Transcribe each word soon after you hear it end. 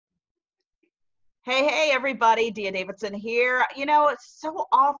Hey, everybody. Dia Davidson here. So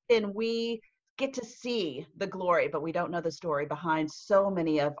often we get to see the glory, but we don't know the story behind so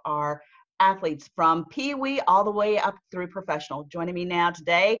many of our athletes from Pee Wee all the way up through professional. Joining me now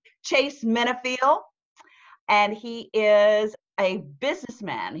today, Chase Minnifield, and he is a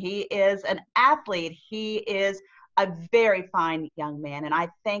businessman. He is an athlete. He is a very fine young man, and I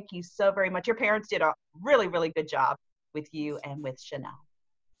thank you so very much. Your parents did a really, really good job with you and with Chanel.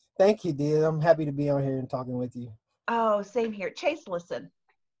 Thank you, dear. I'm happy to be on here and talking with you. Oh, same here. Chase, listen,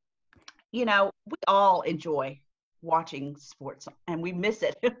 we all enjoy watching sports and we miss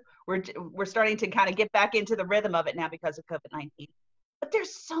it. we're starting to kind of get back into the rhythm of it now because of COVID-19. But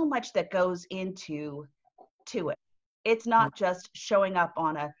there's so much that goes into it. It's not just showing up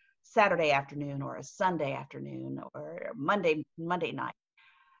on a Saturday afternoon or a Sunday afternoon or Monday night.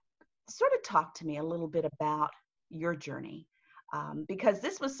 Sort of talk to me a little bit about your journey, because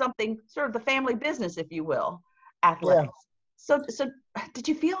this was something sort of the family business, if you will, Yeah. athletics. So did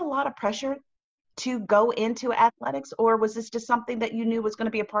you feel a lot of pressure to go into athletics, or was this just something that you knew was going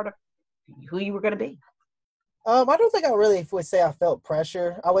to be a part of who you were going to be? I don't think I really would say I felt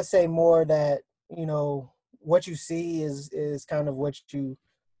pressure. I would say more that, what you see is kind of what you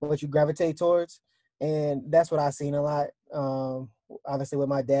gravitate towards. And that's what I've seen a lot. Obviously with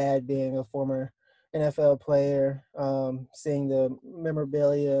my dad being a former NFL player, seeing the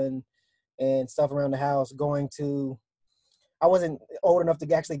memorabilia and stuff around the house, I wasn't old enough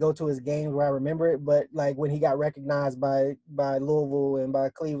to actually go to his games where I remember it, but like when he got recognized by Louisville and by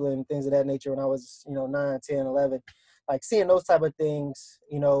Cleveland, things of that nature when I was, 9, 10, 11, like seeing those type of things,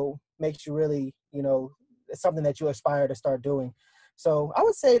 makes you really, it's something that you aspire to start doing. So I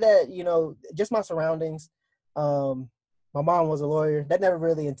would say that, just my surroundings. My mom was a lawyer. That never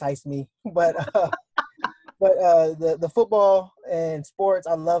really enticed me, but the football and sports,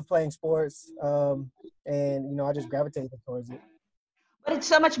 I love playing sports. And I just gravitated towards it. But it's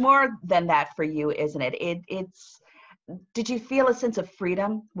so much more than that for you, isn't it? It's did you feel a sense of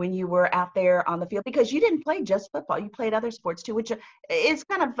freedom when you were out there on the field? Because you didn't play just football, you played other sports too, which is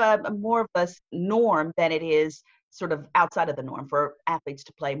kind of more of a norm than it is sort of outside of the norm for athletes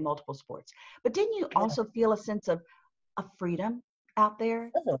to play multiple sports. But didn't you Yeah, also feel a sense of freedom out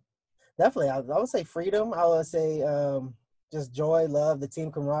there? definitely. Definitely. I would say freedom. I would say just joy, love, the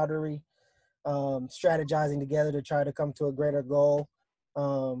team camaraderie, strategizing together to try to come to a greater goal. A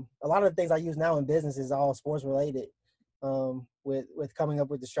lot of the things I use now in business is all sports related. With coming up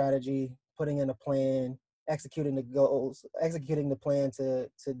with the strategy, putting in a plan, executing the goals, executing the plan to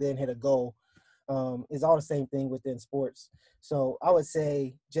then hit a goal, is all the same thing within sports. So I would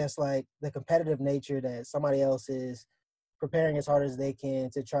say just like the competitive nature that somebody else is preparing as hard as they can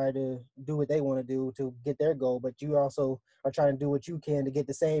to try to do what they want to do to get their goal, but you also are trying to do what you can to get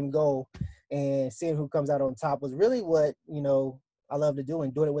the same goal, and seeing who comes out on top was really what, I love to do,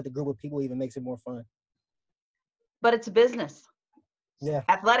 and doing it with a group of people even makes it more fun. But it's a business. Yeah,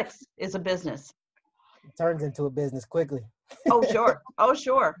 Athletics is a business. it turns into a business quickly. Oh, sure. Oh,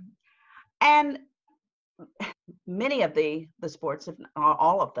 sure. And many of the sports, if not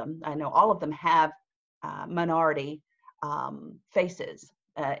all of them, I know all of them have minority faces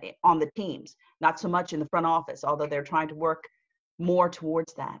on the teams. Not so much in the front office, although they're trying to work more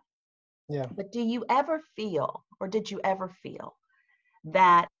towards that. Yeah. But do you ever feel, or did you ever feel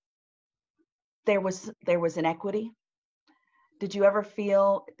that there was inequity? Did you ever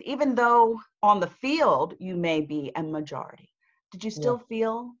feel, even though on the field you may be a majority, did you Yeah. still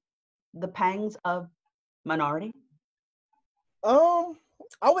feel the pangs of minority? Um,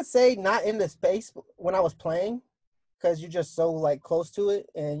 I would say not in the space when I was playing, because you're just so like close to it,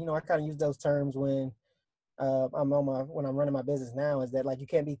 and I kind of use those terms when when I'm running my business now, is that like you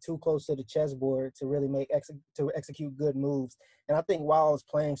can't be too close to the chessboard to really to execute good moves. And I think while I was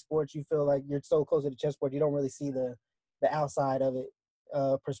playing sports, you feel like you're so close to the chessboard, you don't really see the outside of it,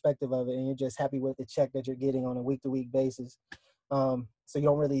 perspective of it, and you're just happy with the check that you're getting on a week to week basis. So you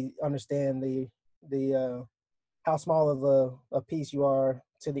don't really understand the how small of a piece you are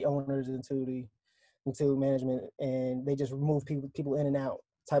to the owners and into management, and they just remove people in and out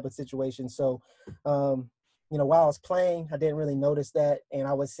type of situation. So while I was playing, I didn't really notice that, and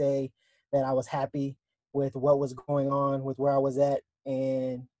I would say that I was happy with what was going on, with where I was at,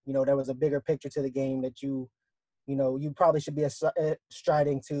 and there was a bigger picture to the game that you probably should be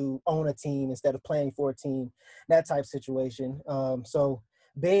striding to own a team instead of playing for a team, that type situation. So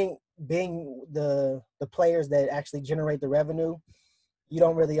being the players that actually generate the revenue, you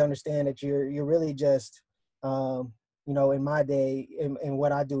don't really understand that you're really just in my day, in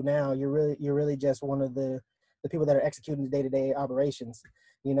what I do now, you're really just one of the people that are executing the day-to-day operations.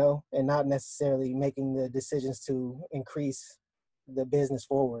 and not necessarily making the decisions to increase the business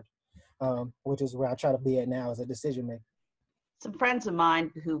forward, which is where I try to be at now as a decision maker. Some friends of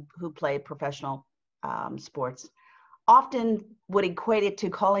mine who play professional sports often would equate it to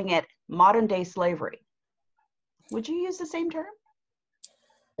calling it modern day slavery. Would you use the same term?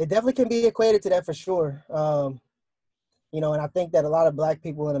 It definitely can be equated to that for sure. And I think that a lot of Black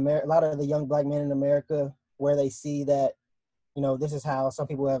people in America, a lot of the young Black men in America, where they see that, this is how some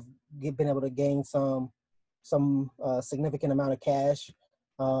people have been able to gain some significant amount of cash.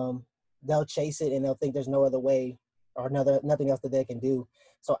 They'll chase it and they'll think there's no other way or nothing else that they can do.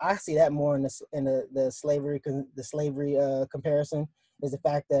 So I see that more in the slavery comparison, is the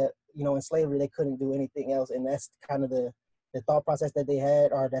fact that in slavery they couldn't do anything else, and that's kind of the thought process that they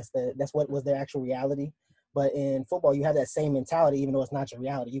had, or that's what was their actual reality. But in football, you have that same mentality, even though it's not your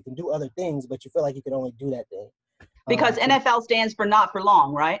reality. You can do other things, but you feel like you can only do that thing. Because NFL stands for not for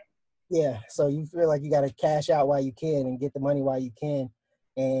long, right? Yeah. So you feel like you got to cash out while you can and get the money while you can.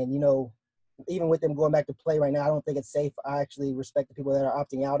 And, even with them going back to play right now, I don't think it's safe. I actually respect the people that are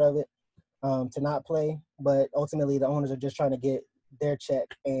opting out of it to not play. But ultimately, the owners are just trying to get their check.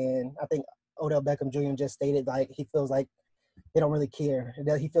 And I think Odell Beckham Jr. just stated, like, he feels like they don't really care.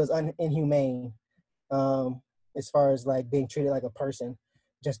 He feels inhumane as far as, like, being treated like a person,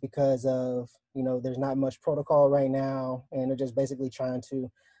 just because of, there's not much protocol right now. And they're just basically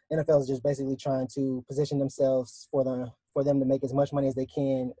NFL is just basically trying to position themselves for them to make as much money as they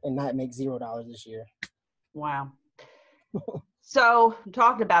can and not make $0 this year. Wow. So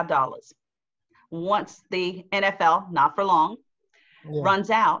talking about dollars, once the NFL, not for long, runs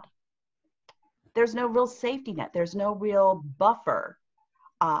out, there's no real safety net. There's no real buffer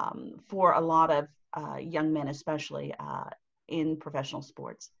for a lot of young men, especially in professional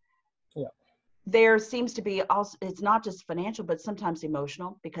sports. Yeah. There seems to be also, it's not just financial, but sometimes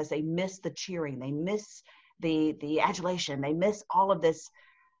emotional, because they miss the cheering, they miss the adulation, they miss all of this.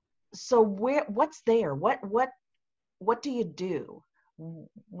 So what's there? What do you do?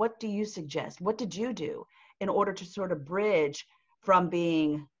 What do you suggest? What did you do in order to sort of bridge from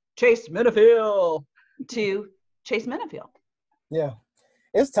being Chase Minnifield to Chase Minnifield? Yeah,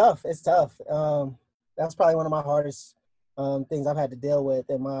 it's tough. It's tough. That's probably one of my hardest things I've had to deal with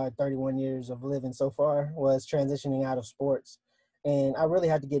in my 31 years of living so far, was transitioning out of sports. And I really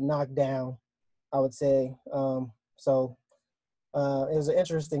had to get knocked down, I would say. So it was an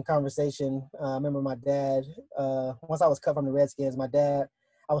interesting conversation. I remember my dad, once I was cut from the Redskins,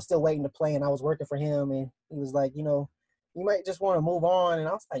 I was still waiting to play, and I was working for him, and he was like, you might just want to move on. And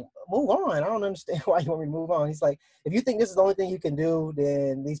I was like, move on? I don't understand why you want me to move on. He's like, if you think this is the only thing you can do,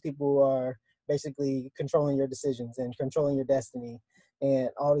 then these people are basically controlling your decisions and controlling your destiny and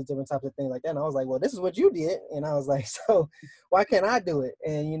all these different types of things like that. And I was like, well, this is what you did. And I was like, so why can't I do it?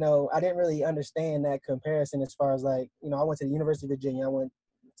 And, I didn't really understand that comparison as far as, like, I went to the University of Virginia. I went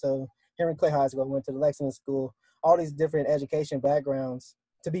to Henry Clay High School. I went to the Lexington School, all these different education backgrounds,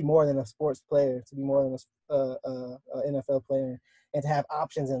 to be more than a sports player, to be more than a NFL player, and to have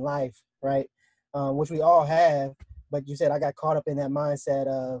options in life, right? Which we all have. But you said I got caught up in that mindset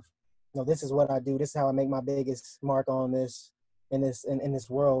of, this is what I do. This is how I make my biggest mark on this in this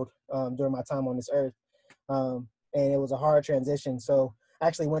world during my time on this earth. And it was a hard transition. So I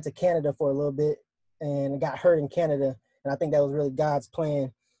actually went to Canada for a little bit and got hurt in Canada. And I think that was really God's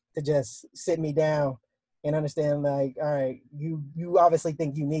plan, to just sit me down and understand, like, all right, you obviously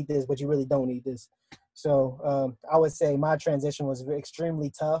think you need this, but you really don't need this. So I would say my transition was extremely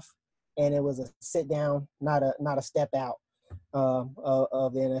tough, and it was a sit down, not a step out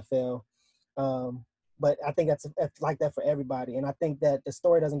of the NFL. But I think that's like that for everybody. And I think that the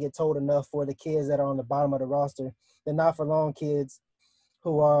story doesn't get told enough for the kids that are on the bottom of the roster, the not for long kids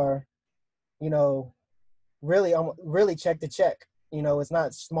who are, really check to check. It's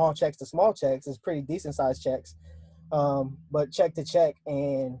not small checks to small checks. It's pretty decent sized checks. But check to check,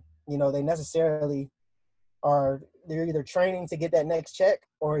 and, they necessarily they're either training to get that next check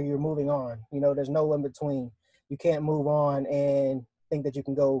or you're moving on. There's no in between. You can't move on and think that you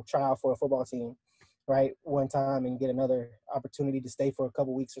can go try out for a football team, right, one time and get another opportunity to stay for a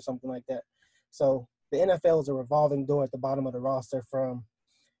couple weeks or something like that. So the NFL is a revolving door at the bottom of the roster from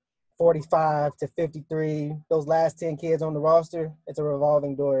 45 to 53. Those last 10 kids on the roster, it's a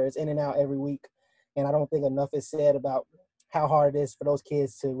revolving door. It's in and out every week. And I don't think enough is said about how hard it is for those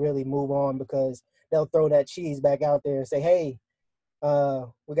kids to really move on, because they'll throw that cheese back out there and say, hey,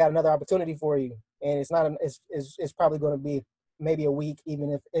 we got another opportunity for you. And it's probably going to be maybe a week, even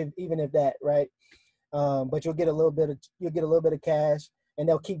if that, right? But you'll get a little bit of cash, and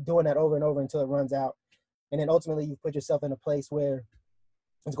they'll keep doing that over and over until it runs out. And then ultimately you put yourself in a place where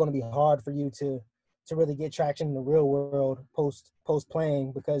it's going to be hard for you to really get traction in the real world post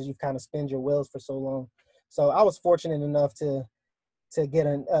playing, because you've kind of spent your wheels for so long. So I was fortunate enough to get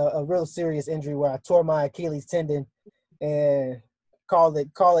a real serious injury where I tore my Achilles tendon and called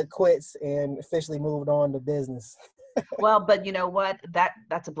it quits and officially moved on to business. Well, but you know what?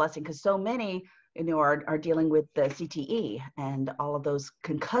 That's a blessing, because so many, are dealing with the CTE and all of those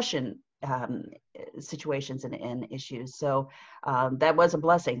concussion situations and issues. So that was a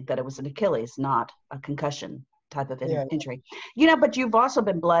blessing that it was an Achilles, not a concussion type of Yeah. injury. But you've also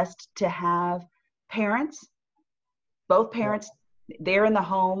been blessed to have parents, both parents, there in the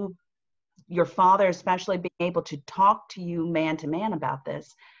home, your father especially being able to talk to you man to man about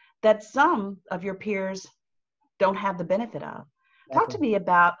this, that some of your peers don't have the benefit of. Talk to me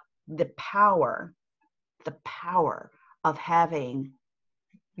about the power of having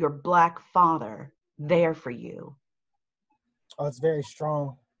your Black father there for you. Oh, it's very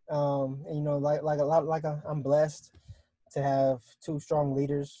strong. And, I'm blessed to have two strong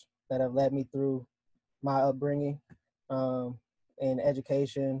leaders that have led me through my upbringing, and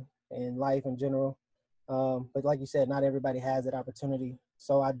education and life in general. But like you said, not everybody has that opportunity.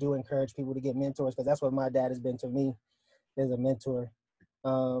 So I do encourage people to get mentors, because that's what my dad has been to me, as a mentor.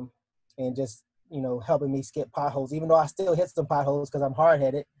 And just, helping me skip potholes, even though I still hit some potholes because I'm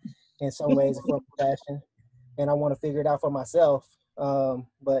hard-headed in some ways for fashion, and I want to figure it out for myself.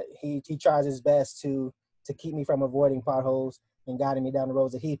 But he tries his best to keep me from avoiding potholes and guiding me down the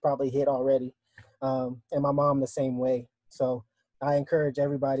roads that he probably hit already. And my mom the same way. So I encourage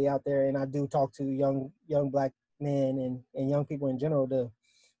everybody out there, and I do talk to young Black men and young people in general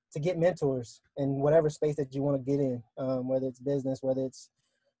to get mentors in whatever space that you want to get in, whether it's business, whether it's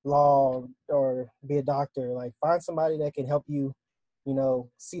law, or be a doctor. Like, find somebody that can help you,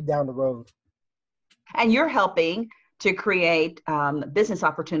 see down the road. And you're helping to create business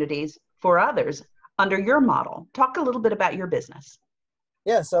opportunities for others under your model. Talk a little bit about your business.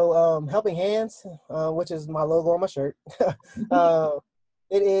 Yeah, so Helping Hands, which is my logo on my shirt.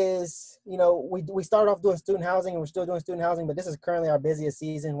 It is, we started off doing student housing, and we're still doing student housing, but this is currently our busiest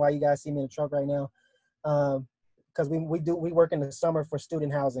season. Why you guys see me in the truck right now? Because we work in the summer for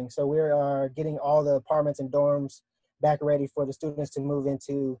student housing. So we are getting all the apartments and dorms back ready for the students to move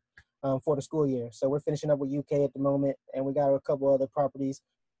into for the school year. So we're finishing up with UK at the moment, and we got a couple other properties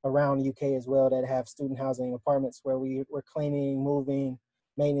around UK as well that have student housing apartments where we're cleaning, moving,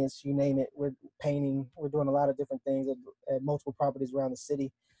 maintenance, you name it. We're painting. We're doing a lot of different things at multiple properties around the city.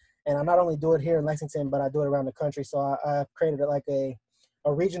 And I not only do it here in Lexington, but I do it around the country. So I've created like a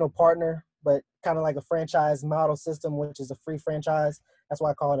regional partner, but kind of like a franchise model system, which is a free franchise. That's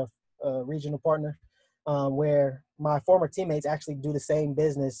why I call it a regional partner, where my former teammates actually do the same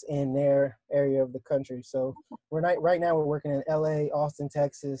business in their area of the country. So right now we're working in LA, Austin,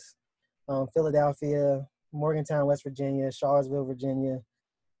 Texas, Philadelphia, Morgantown, West Virginia, Charlottesville, Virginia,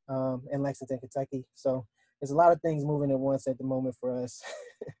 and Lexington, Kentucky. So there's a lot of things moving at once at the moment for us.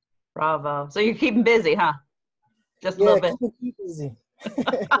 Bravo. So you're keeping busy, huh? Just a little bit. Keep busy.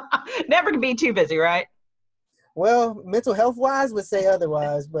 Never can be too busy, right? Well, mental health wise would say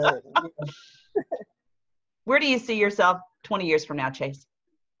otherwise, but Where do you see yourself 20 years from now, Chase?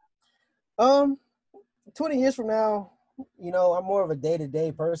 20 years from now, I'm more of a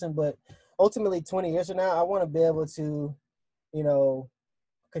day-to-day person, but ultimately 20 years from now, I want to be able to,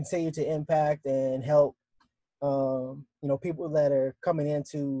 continue to impact and help, people that are coming in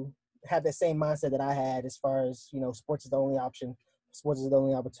to have the same mindset that I had, as far as, sports is the only option. Sports is the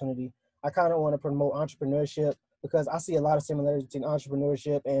only opportunity. I kind of want to promote entrepreneurship, because I see a lot of similarities between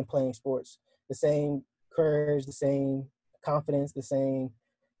entrepreneurship and playing sports. The same courage, the same confidence, the same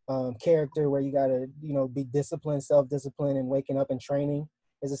character, where you got to, be disciplined, self-disciplined, and waking up and training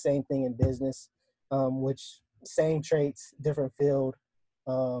is the same thing in business, which same traits, different field.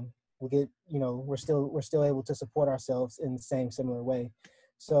 We get, we're still able to support ourselves in the same similar way.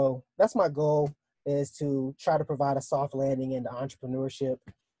 So that's my goal, is to try to provide a soft landing into entrepreneurship.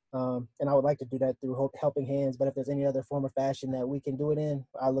 And I would like to do that through Helping Hands, but if there's any other form or fashion that we can do it in,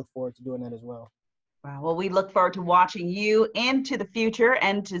 I look forward to doing that as well. Wow. Well, we look forward to watching you into the future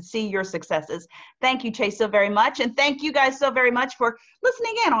and to see your successes. Thank you, Chase, so very much. And thank you guys so very much for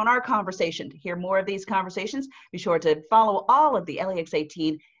listening in on our conversation. To hear more of these conversations, be sure to follow all of the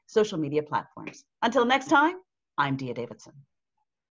LEX18 social media platforms. Until next time, I'm Dia Davidson.